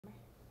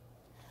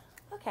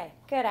Okay,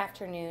 good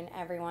afternoon,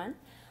 everyone.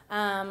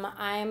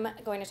 I'm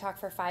going to talk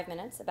for 5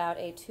 minutes about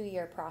a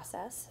 2-year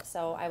process,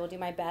 so I will do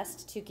my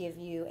best to give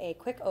you a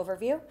quick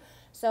overview.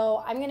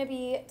 So I'm going to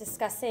be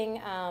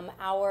discussing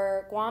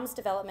our Guam's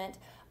development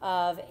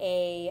of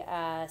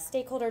a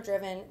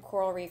stakeholder-driven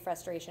coral reef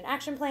restoration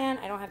action plan.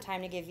 I don't have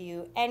time to give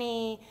you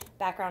any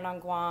background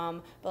on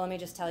Guam, but let me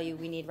just tell you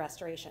we need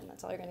restoration.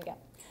 That's all you're going to get.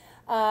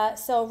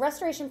 So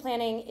restoration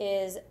planning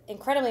is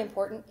incredibly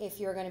important if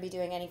you're going to be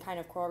doing any kind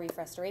of coral reef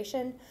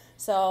restoration.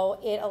 So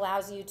it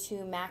allows you to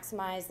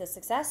maximize the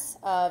success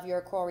of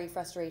your coral reef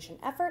restoration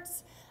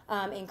efforts,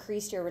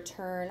 increase your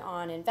return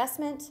on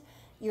investment.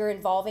 You're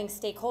involving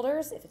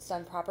stakeholders, if it's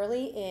done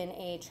properly, in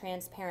a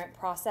transparent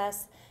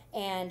process,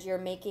 and you're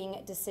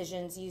making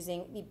decisions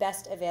using the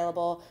best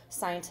available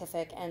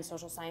scientific and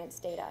social science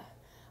data.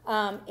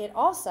 It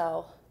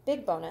also,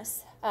 big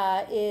bonus,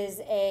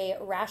 is a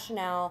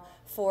rationale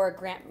for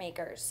grant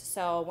makers.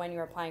 So when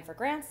you're applying for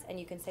grants and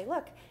you can say,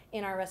 look,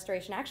 in our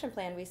restoration action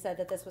plan, we said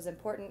that this was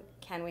important,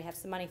 can we have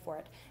some money for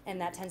it?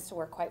 And that tends to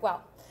work quite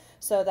well.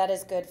 So that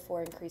is good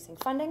for increasing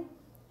funding.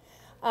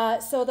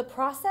 So the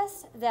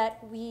process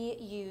that we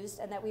used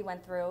and that we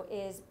went through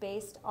is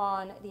based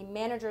on the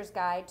Manager's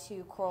Guide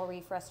to Coral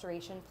Reef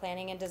Restoration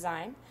Planning and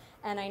Design.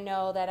 And I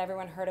know that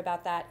everyone heard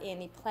about that in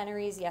the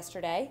plenaries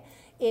yesterday.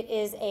 It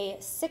is a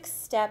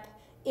 6-step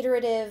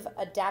iterative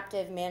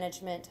adaptive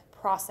management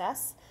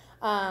process.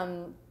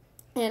 And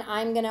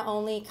I'm going to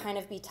only kind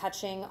of be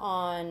touching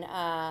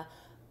on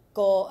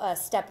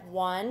step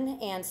 1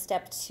 and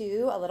step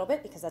 2 a little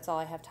bit because that's all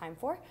I have time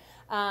for.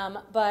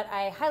 But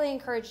I highly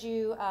encourage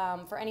you,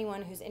 for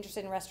anyone who's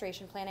interested in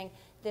restoration planning,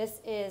 this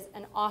is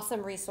an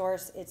awesome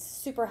resource. It's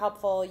super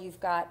helpful. You've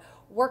got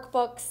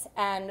workbooks,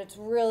 and it's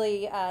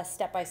really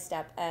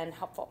step-by-step and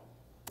helpful.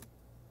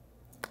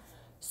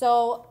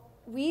 So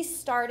we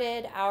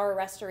started our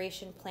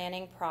restoration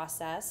planning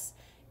process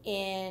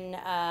in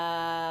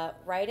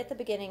right at the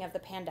beginning of the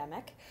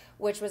pandemic,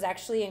 which was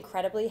actually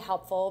incredibly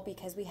helpful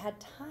because we had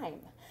time.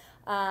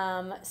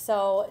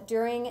 So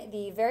during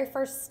the very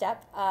first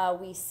step,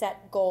 we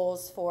set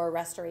goals for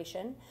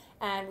restoration,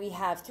 and we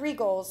have 3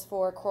 goals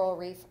for coral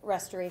reef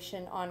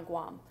restoration on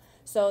Guam.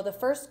 So the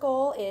first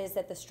goal is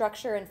that the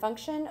structure and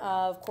function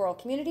of coral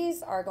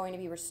communities are going to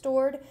be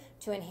restored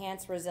to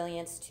enhance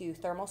resilience to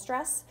thermal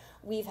stress.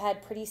 We've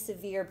had pretty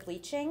severe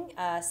bleaching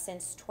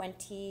since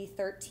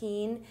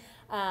 2013,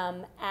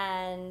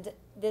 and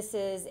this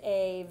is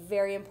a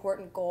very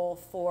important goal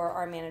for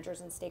our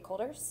managers and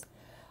stakeholders.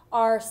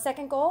 Our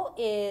second goal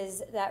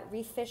is that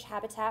reef fish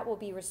habitat will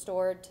be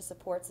restored to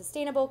support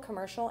sustainable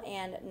commercial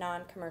and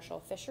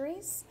non-commercial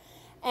fisheries.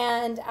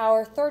 And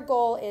our third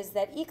goal is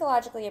that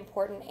ecologically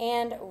important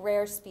and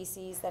rare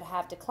species that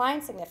have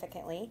declined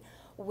significantly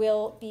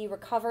will be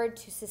recovered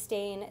to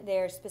sustain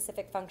their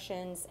specific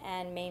functions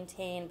and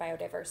maintain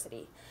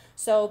biodiversity.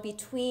 So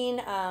between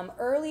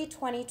early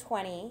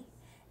 2020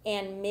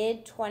 and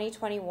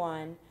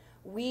mid-2021,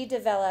 we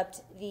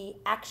developed the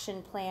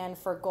action plan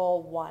for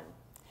Goal 1.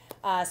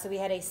 So we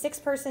had a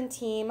 6-person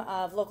team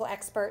of local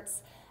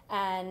experts,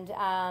 and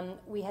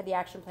we had the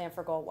action plan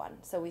for Goal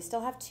 1. So we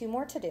still have 2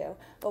 more to do,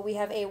 but we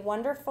have a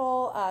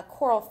wonderful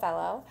coral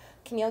fellow,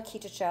 Camille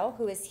Kiticho,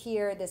 who is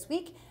here this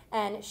week,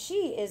 and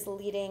she is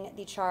leading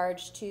the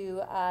charge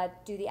to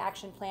do the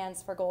action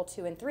plans for Goal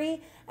 2 and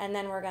 3, and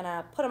then we're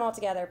gonna put them all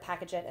together,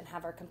 package it, and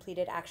have our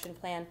completed action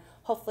plan,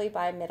 hopefully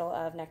by middle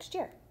of next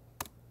year.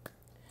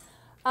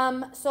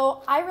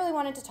 So I really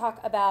wanted to talk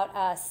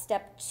about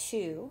step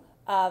 2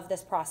 of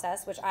this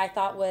process, which I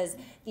thought was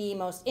the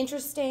most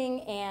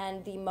interesting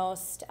and the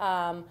most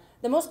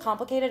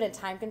complicated and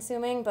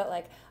time-consuming, but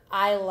like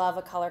I love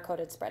a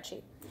color-coded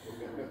spreadsheet.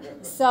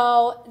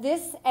 So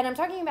this, and I'm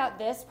talking about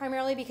this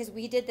primarily because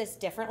we did this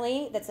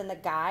differently, that's in the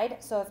guide,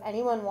 so if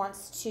anyone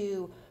wants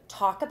to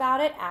talk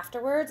about it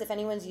afterwards, if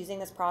anyone's using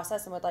this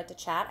process and would like to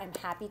chat, I'm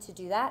happy to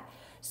do that.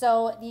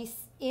 So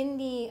in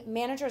the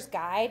manager's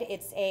guide,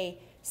 it's a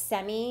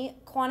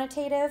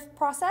semi-quantitative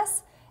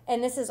process,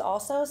 and this is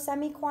also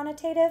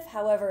semi-quantitative,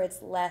 however,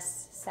 it's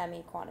less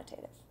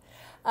semi-quantitative.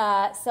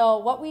 So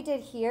what we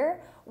did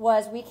here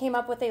was we came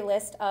up with a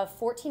list of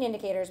 14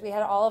 indicators. We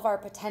had all of our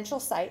potential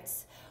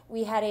sites.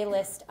 We had a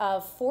list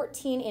of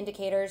 14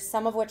 indicators,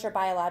 some of which are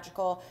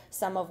biological,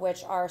 some of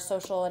which are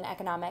social and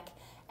economic.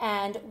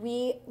 And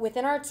we,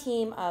 within our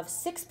team of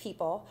 6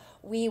 people,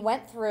 we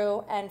went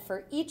through, and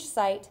for each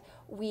site,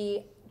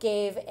 we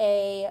gave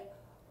a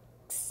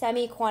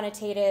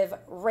semi-quantitative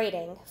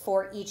rating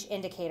for each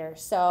indicator.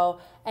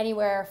 So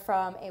anywhere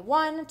from a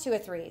 1 to a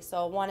 3. So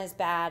a 1 is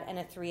bad and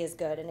a 3 is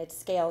good, and it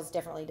scales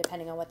differently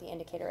depending on what the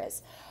indicator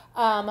is.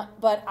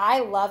 But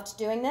I loved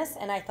doing this,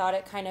 and I thought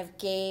it kind of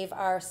gave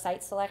our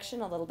site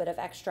selection a little bit of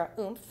extra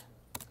oomph.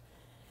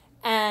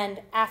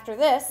 And after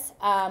this,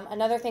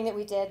 another thing that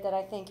we did that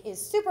I think is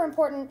super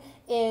important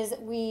is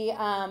we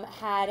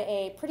had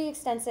a pretty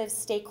extensive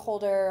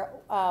stakeholder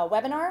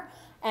webinar,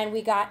 and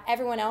we got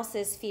everyone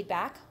else's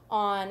feedback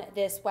on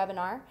this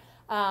webinar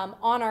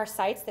on our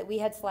sites that we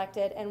had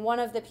selected. And one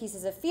of the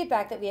pieces of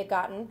feedback that we had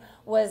gotten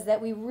was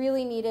that we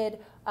really needed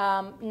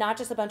not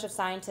just a bunch of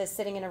scientists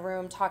sitting in a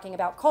room talking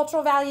about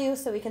cultural value,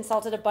 so we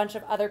consulted a bunch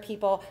of other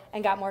people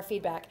and got more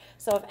feedback.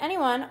 So if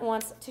anyone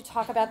wants to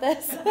talk about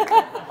this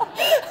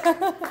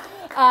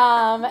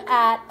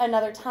at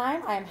another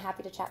time, I am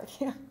happy to chat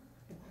with you.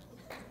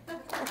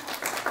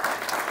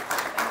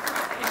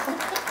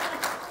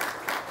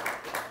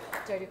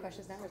 Do I do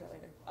questions now or is that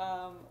later?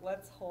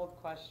 Let's hold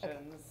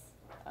questions.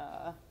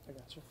 I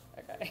got you.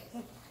 Okay.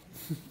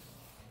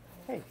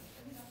 Hey.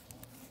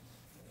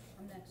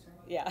 I'm next,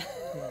 right? Yeah.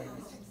 Yeah.